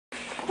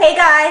Hey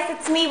guys,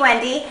 it's me,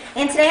 Wendy,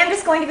 and today I'm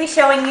just going to be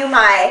showing you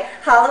my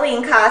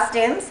Halloween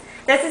costumes.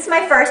 This is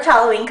my first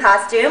Halloween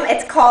costume.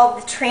 It's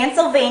called the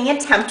Transylvania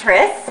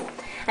Temptress,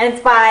 and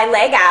it's by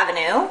Leg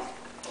Avenue.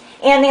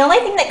 And the only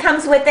thing that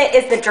comes with it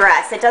is the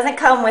dress. It doesn't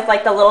come with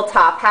like the little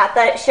top hat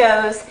that it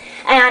shows.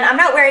 And I'm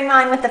not wearing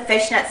mine with the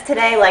fishnets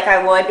today like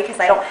I would because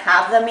I don't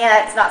have them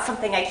yet. It's not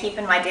something I keep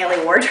in my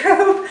daily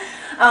wardrobe.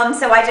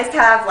 So I just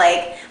have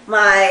like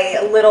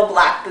my little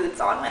black boots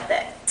on with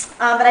it.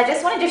 But I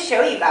just wanted to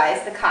show you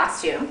guys the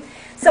costume.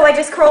 So I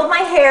just curled my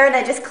hair and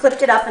I just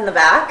clipped it up in the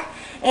back.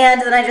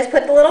 And then I just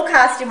put the little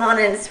costume on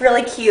and it's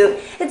really cute.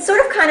 It's sort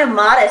of kind of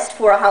modest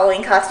for a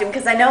Halloween costume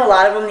because I know a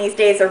lot of them these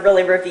days are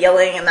really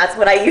revealing and that's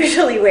what I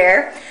usually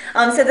wear.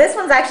 So this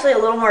one's actually a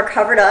little more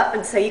covered up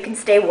and so you can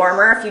stay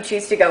warmer if you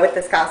choose to go with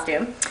this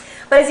costume.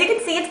 But as you can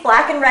see, it's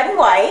black and red and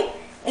white.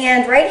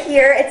 And right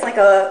here it's like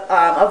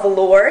a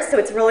velour, so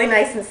it's really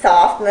nice and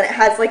soft. And then it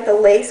has like the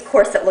lace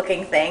corset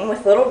looking thing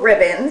with little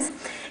ribbons.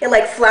 It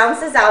like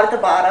flounces out at the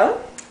bottom.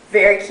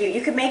 Very cute.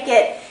 You could make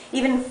it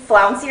even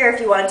flouncier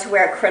if you wanted to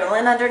wear a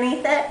crinoline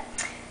underneath it.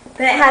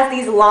 Then it has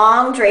these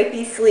long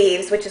drapey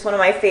sleeves, which is one of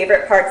my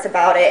favorite parts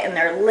about it, and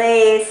they're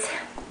lace,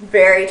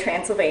 very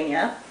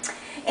Transylvania.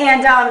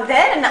 And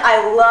then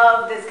I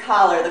love this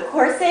collar. The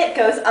corset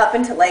goes up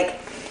into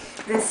like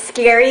this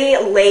scary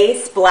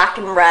lace black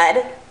and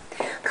red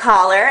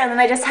collar, and then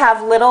I just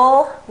have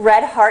little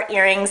red heart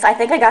earrings. I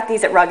think I got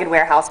these at Rugged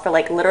Warehouse for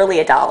like literally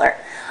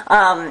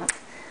 $1.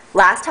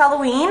 Last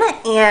Halloween,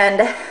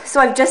 and so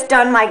I've just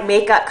done my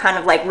makeup kind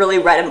of like really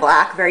red and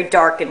black, very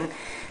dark and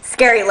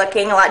scary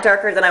looking, a lot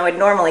darker than I would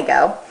normally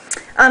go.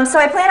 So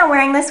I plan on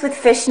wearing this with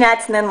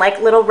fishnets and then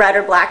like little red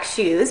or black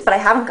shoes, but I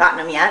haven't gotten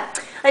them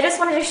yet. I just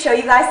wanted to show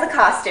you guys the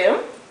costume.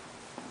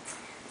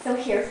 So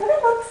here's what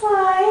it looks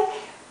like.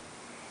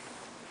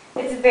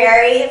 It's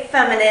very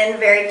feminine,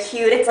 very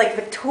cute. It's like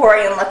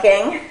Victorian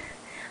looking.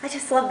 I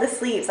just love the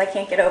sleeves. I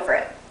can't get over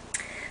it.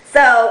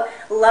 So,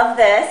 love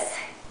this.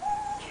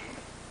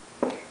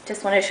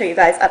 Just wanted to show you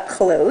guys up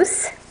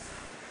close.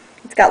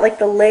 It's got like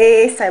the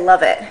lace. I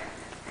love it.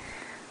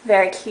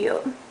 Very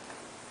cute.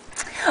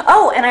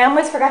 Oh, and I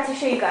almost forgot to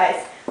show you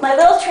guys my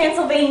little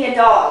Transylvania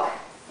dog.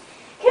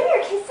 Come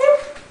here,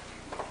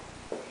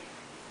 Kissu.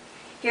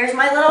 Here's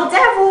my little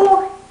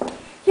devil.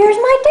 Here's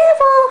my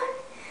devil.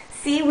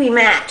 See, we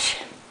match.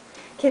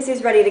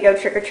 Kissu's ready to go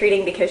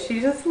trick-or-treating because she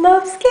just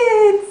loves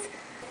kids.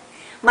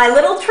 My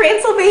little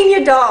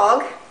Transylvania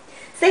dog.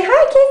 Say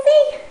hi,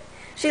 Kissy.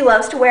 She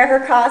loves to wear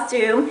her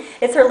costume.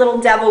 It's her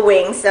little devil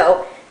wing,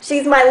 so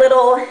she's my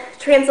little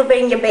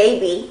Transylvania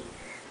baby.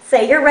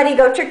 Say, you're ready to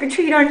go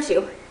trick-or-treat, aren't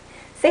you?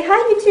 Say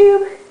hi,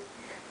 YouTube.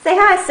 Say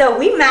hi. So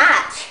we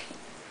match.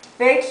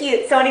 Very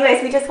cute. So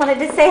anyways, we just wanted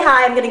to say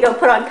hi. I'm going to go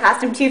put on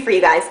costume 2 for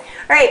you guys.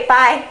 All right,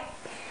 bye.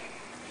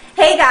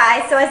 Hey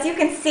guys, so as you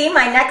can see,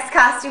 my next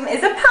costume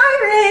is a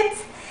pirate.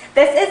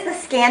 This is the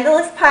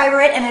Scandalous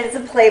pirate and it is a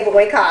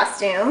Playboy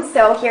costume.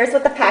 So here's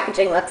what the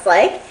packaging looks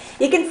like.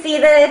 You can see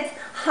that it's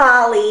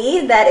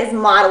Holly that is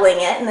modeling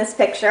it in this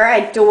picture. I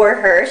adore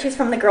her. She's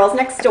from The Girls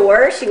Next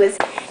Door. She was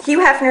Hugh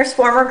Hefner's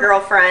former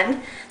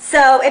girlfriend.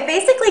 So it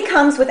basically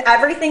comes with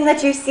everything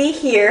that you see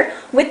here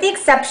with the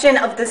exception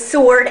of the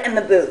sword and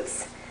the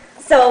boots.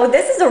 So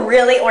this is a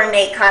really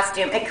ornate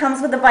costume. It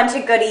comes with a bunch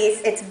of goodies.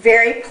 It's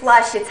very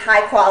plush. It's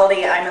high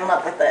quality. I'm in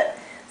love with it.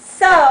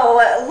 So,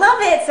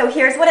 love it. So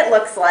here's what it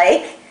looks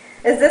like.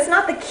 Is this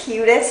not the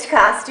cutest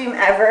costume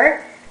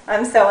ever?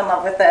 I'm so in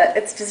love with it.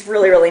 It's just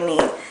really, really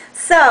neat.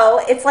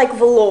 So, it's like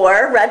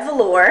velour, red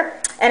velour,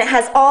 and it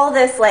has all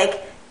this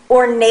like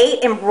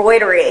ornate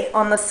embroidery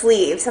on the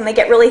sleeves, and they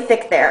get really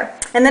thick there.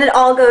 And then it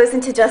all goes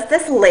into just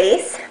this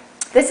lace.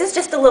 This is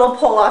just a little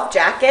pull-off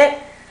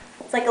jacket.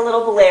 It's like a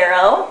little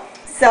bolero.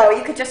 So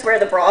you could just wear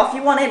the bra if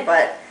you wanted,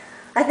 but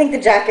I think the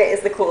jacket is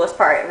the coolest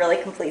part. It really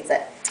completes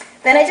it.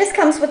 Then it just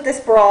comes with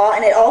this bra,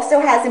 and it also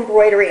has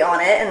embroidery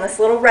on it and this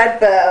little red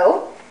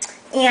bow,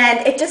 and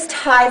it just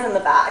ties in the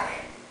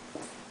back.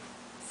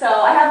 So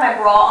I have my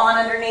bra on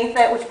underneath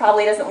it, which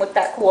probably doesn't look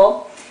that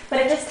cool, but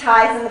it just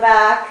ties in the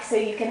back so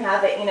you can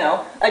have it, you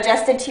know,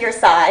 adjusted to your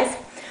size.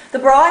 The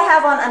bra I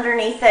have on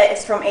underneath it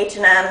is from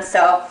H&M,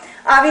 so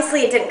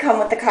obviously it didn't come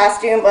with the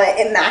costume, but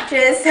it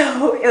matches,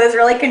 so it was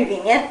really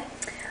convenient.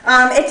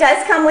 It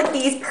does come with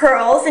these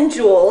pearls and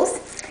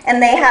jewels,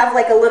 and they have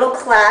like a little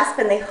clasp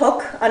and they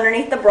hook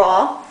underneath the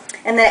bra,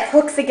 and then it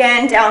hooks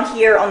again down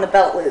here on the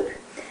belt loop,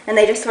 and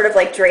they just sort of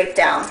like drape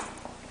down.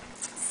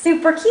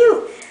 Super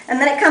cute. And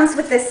then it comes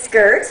with this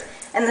skirt,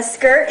 and the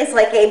skirt is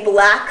like a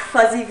black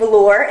fuzzy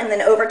velour, and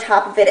then over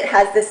top of it it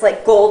has this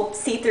like gold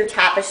see-through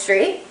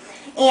tapestry,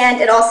 and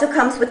it also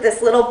comes with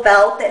this little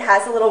belt that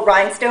has a little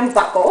rhinestone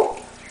buckle.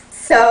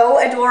 So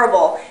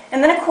adorable.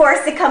 And then of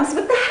course it comes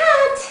with the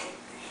hat.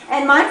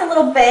 And mine's a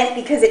little bent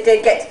because it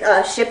did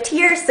get shipped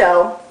here,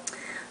 so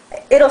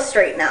it'll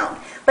straighten out.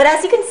 But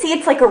as you can see,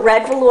 it's like a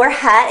red velour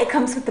hat. It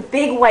comes with the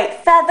big white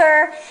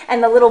feather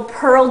and the little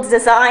pearl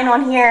design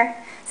on here.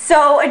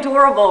 So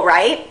adorable,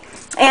 right?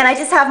 And I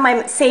just have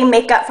my same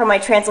makeup for my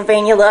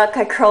Transylvania look.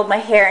 I curled my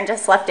hair and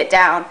just left it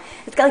down.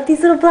 It's got like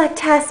these little black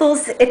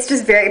tassels. It's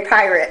just very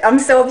pirate. I'm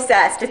so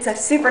obsessed. It's a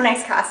super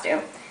nice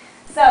costume.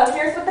 So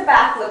here's what the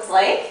back looks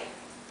like.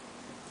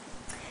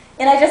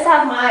 And I just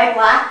have my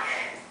black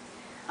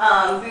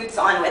boots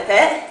on with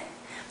it.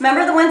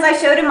 Remember the ones I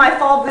showed in my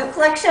fall boot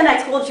collection?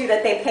 I told you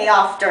that they pay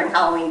off during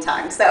Halloween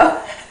time.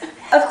 So,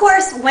 of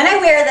course, when I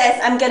wear this,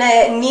 I'm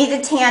gonna need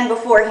a tan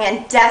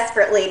beforehand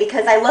desperately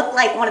because I look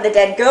like one of the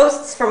dead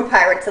ghosts from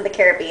Pirates of the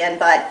Caribbean.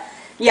 But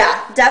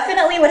yeah,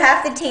 definitely would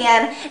have to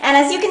tan. And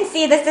as you can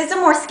see, this is a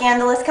more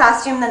scandalous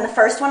costume than the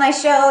first one I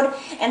showed.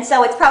 And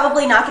so it's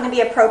probably not going to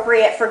be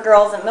appropriate for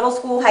girls in middle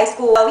school, high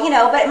school, you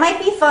know, but it might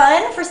be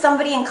fun for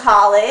somebody in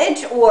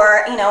college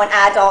or, you know, an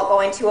adult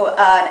going to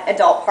an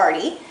adult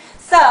party.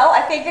 So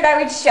I figured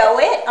I would show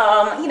it.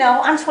 You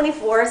know, I'm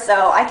 24,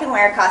 so I can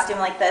wear a costume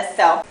like this.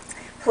 So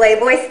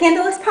Playboy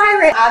Scandalous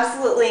Pirate.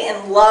 Absolutely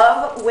in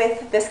love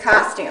with this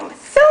costume.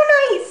 So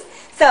nice.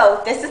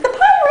 So this is the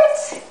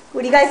pirate.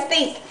 What do you guys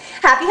think?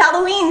 Happy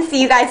Halloween. See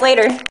you guys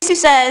later. Kissu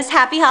says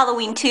happy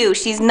Halloween too.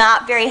 She's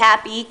not very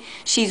happy.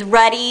 She's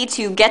ready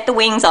to get the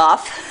wings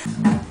off.